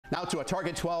Now to a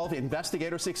Target 12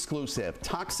 Investigators exclusive,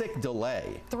 toxic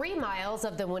delay. 3 miles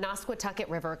of the Woonasquatucket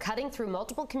River cutting through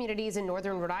multiple communities in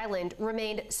northern Rhode Island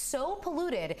remained so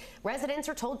polluted, residents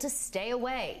are told to stay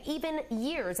away, even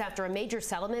years after a major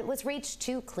settlement was reached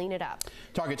to clean it up.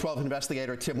 Target 12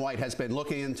 investigator Tim White has been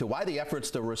looking into why the efforts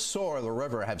to restore the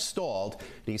river have stalled.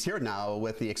 He's here now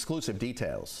with the exclusive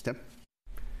details. Tim?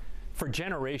 For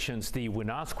generations, the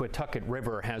Woonasquatucket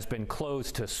River has been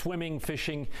closed to swimming,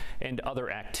 fishing, and other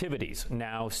activities.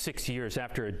 Now, 6 years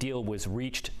after a deal was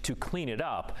reached to clean it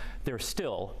up, there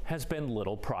still has been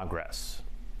little progress.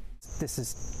 This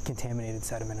is contaminated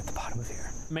sediment at the bottom of here.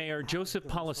 Mayor Joseph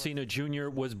Policina Jr.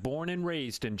 was born and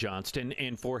raised in Johnston,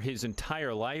 and for his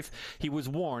entire life, he was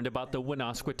warned about the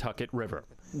Woonasquatucket River.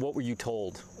 What were you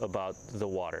told about the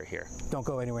water here? Don't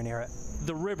go anywhere near it.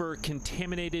 The river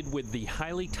contaminated with the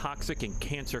highly toxic and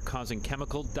cancer-causing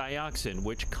chemical dioxin,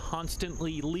 which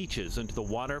constantly leaches into the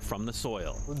water from the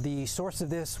soil. The source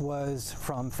of this was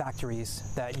from factories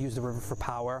that used the river for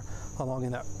power along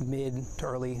in the mid to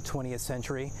early 20th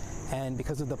century. And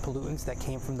because of the pollutants that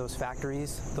came from those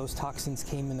factories, those toxins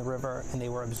came in the river and they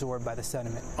were absorbed by the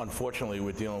sediment. Unfortunately,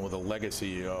 we're dealing with a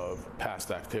legacy of past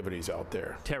activities out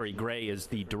there. Terry Gray is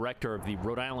the director of the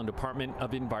Rhode Island Department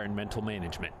of Environmental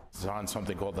Management. It's on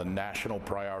something called the National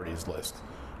Priorities List,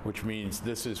 which means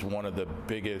this is one of the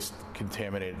biggest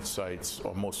contaminated sites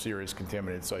or most serious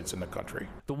contaminated sites in the country.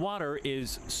 The water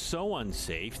is so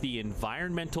unsafe, the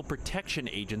Environmental Protection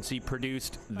Agency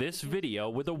produced this video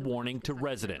with a warning to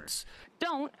residents.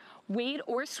 Don't wade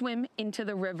or swim into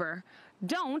the river.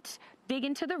 Don't dig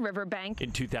into the riverbank.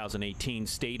 In 2018,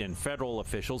 state and federal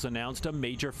officials announced a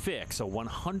major fix, a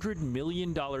 $100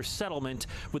 million settlement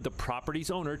with the property's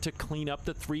owner to clean up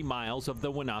the 3 miles of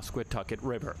the Woonasquatucket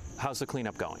River. How's the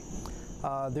cleanup going?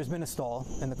 There's been a stall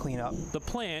in the cleanup. The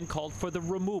plan called for the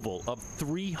removal of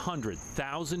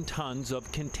 300,000 tons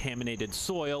of contaminated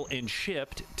soil and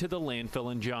shipped to the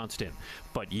landfill in Johnston.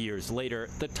 But years later,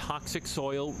 the toxic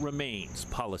soil remains.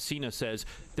 Policina says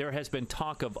there has been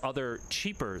talk of other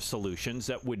cheaper solutions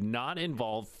that would not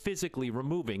involve physically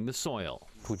removing the soil.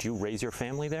 Would you raise your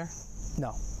family there?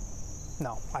 No.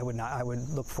 No, I would not. I would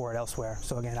look for it elsewhere.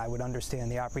 So again, I would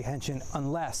understand the apprehension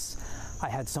unless I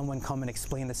had someone come and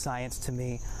explain the science to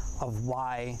me of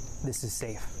why this is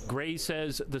safe. Gray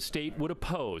says the state would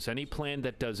oppose any plan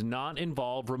that does not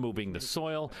involve removing the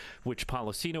soil, which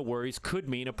Policina worries could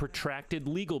mean a protracted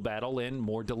legal battle and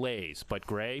more delays. But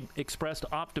Gray expressed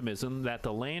optimism that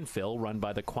the landfill run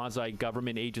by the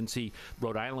quasi-government agency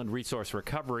Rhode Island Resource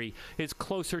Recovery is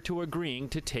closer to agreeing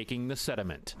to taking the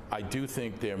sediment. I do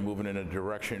think they're moving in a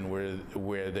direction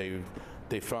where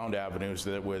they found avenues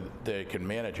that they can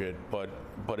manage it, but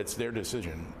it's their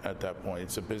decision at that point.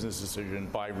 It's a business decision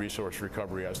by Resource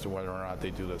Recovery as to whether or not they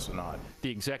do this or not. The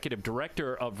executive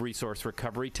director of Resource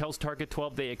Recovery tells Target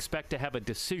 12 they expect to have a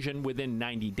decision within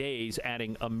 90 days,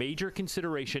 adding a major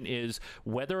consideration is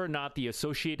whether or not the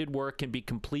associated work can be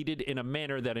completed in a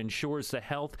manner that ensures the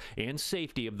health and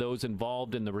safety of those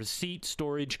involved in the receipt,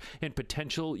 storage, and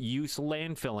potential use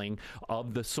landfilling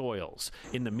of the soils.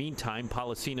 In the meantime,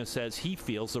 Policina says he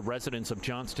feels the residents of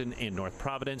Johnston and North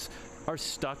Providence are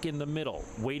stuck in the middle,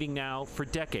 waiting now for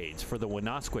decades for the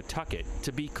Woonasquatucket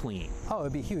to be clean. Oh, it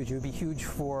would be huge. It would be huge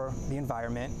for the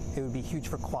environment. It would be huge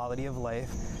for quality of life.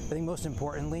 I think most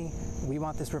importantly, we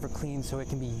want this river clean so it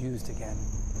can be used again.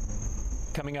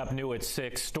 Coming up new at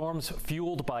 6, storms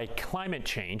fueled by climate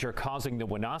change are causing the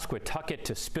Woonasquatucket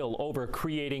to spill over,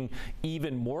 creating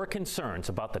even more concerns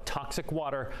about the toxic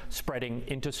water spreading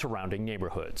into surrounding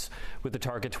neighborhoods. With the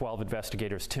Target 12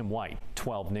 investigators, Tim White,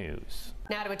 12 News.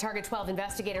 Now to a Target 12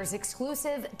 investigators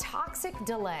exclusive toxic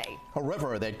delay. A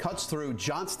river that cuts through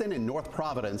Johnston and North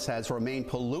Providence has remained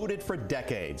polluted for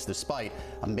decades, despite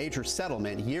a major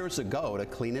settlement years ago to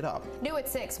clean it up. New at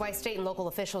 6, why state and local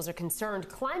officials are concerned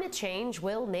climate change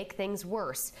will make things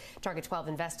worse. Target 12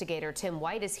 investigator Tim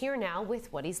White is here now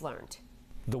with what he's learned.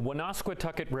 The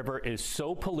Woonasquatucket River is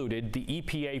so polluted, the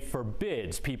EPA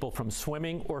forbids people from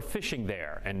swimming or fishing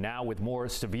there. And now with more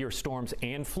severe storms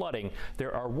and flooding,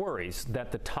 there are worries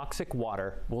that the toxic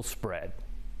water will spread.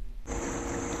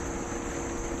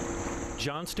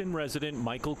 Johnston resident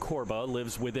Michael Corba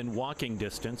lives within walking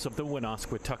distance of the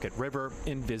Woonasquatucket River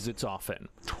and visits often.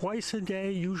 Twice a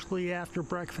day, usually after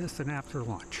breakfast and after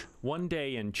lunch. One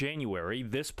day in January,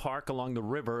 this park along the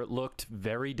river looked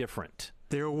very different.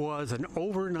 There was an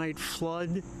overnight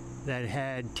flood that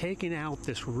had taken out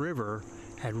this river,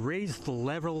 had raised the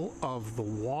level of the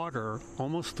water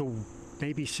almost to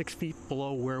maybe 6 feet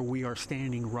below where we are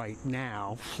standing right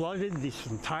now, flooded this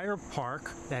entire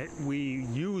park that we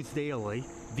use daily.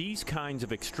 These kinds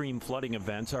of extreme flooding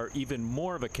events are even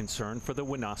more of a concern for the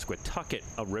Woonasquatucket,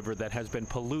 a river that has been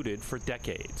polluted for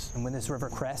decades. And when this river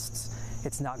crests,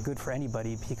 it's not good for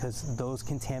anybody because those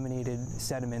contaminated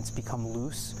sediments become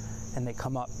loose and they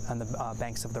come up on the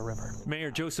banks of the river.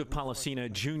 Mayor Joseph Policina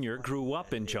Jr. grew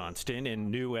up in Johnston and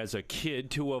knew as a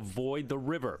kid to avoid the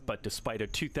river. But despite a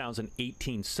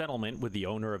 2018 settlement with the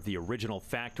owner of the original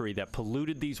factory that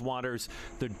polluted these waters,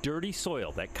 the dirty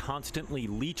soil that constantly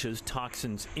leaches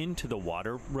toxins into the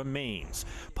water remains.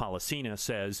 Policina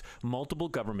says multiple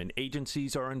government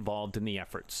agencies are involved in the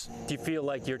efforts. Do you feel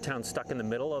like your town's stuck in the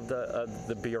middle of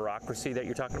the bureaucracy that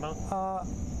you're talking about?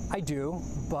 I do,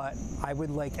 but I would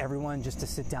like everyone just to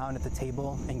sit down at the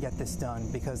table and get this done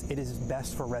because it is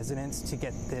best for residents to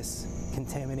get this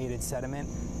contaminated sediment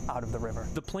out of the river.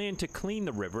 The plan to clean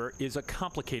the river is a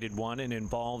complicated one and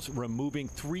involves removing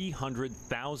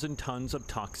 300,000 tons of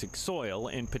toxic soil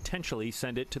and potentially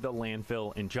send it to the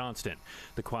landfill in Johnston.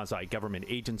 The quasi-government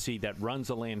agency that runs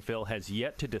the landfill has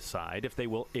yet to decide if they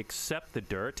will accept the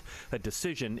dirt. A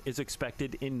decision is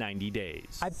expected in 90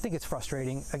 days. I think it's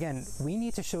frustrating. Again, we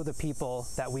need to show the people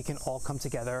that we can all come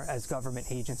together as government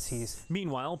agencies.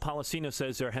 Meanwhile, Policina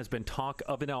says there has been talk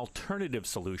of an alternative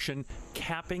solution,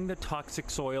 capping the toxic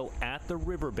soil at the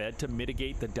riverbed to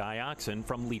mitigate the dioxin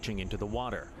from leaching into the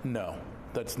water. No,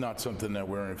 that's not something that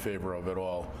we're in favor of at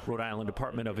all. Rhode Island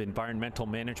Department of Environmental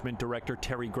Management Director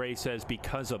Terry Gray says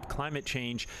because of climate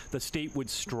change, the state would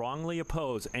strongly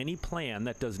oppose any plan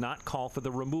that does not call for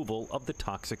the removal of the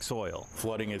toxic soil.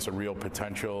 Flooding is a real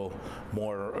potential.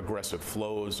 More aggressive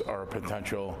flows are a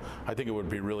potential. I think it would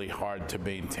be really hard to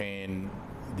maintain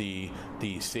the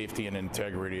safety and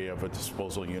integrity of a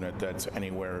disposal unit that's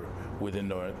anywhere within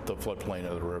the floodplain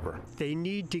of the river. They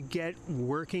need to get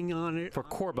working on it. For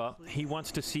Corba, he wants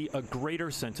to see a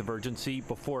greater sense of urgency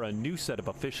before a new set of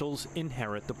officials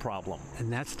inherit the problem.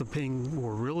 And that's the thing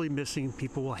we're really missing.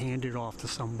 People will hand it off to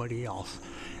somebody else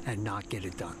and not get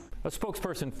it done. A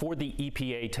spokesperson for the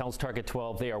EPA tells Target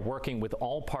 12 they are working with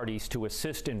all parties to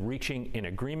assist in reaching an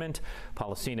agreement.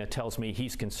 Policina tells me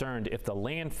he's concerned if the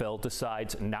landfill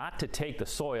decides not to take the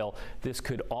soil, this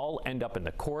could all end up in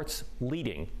the courts,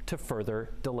 leading to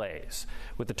further delays.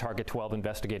 With the Target 12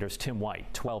 investigators, Tim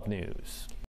White, 12 News.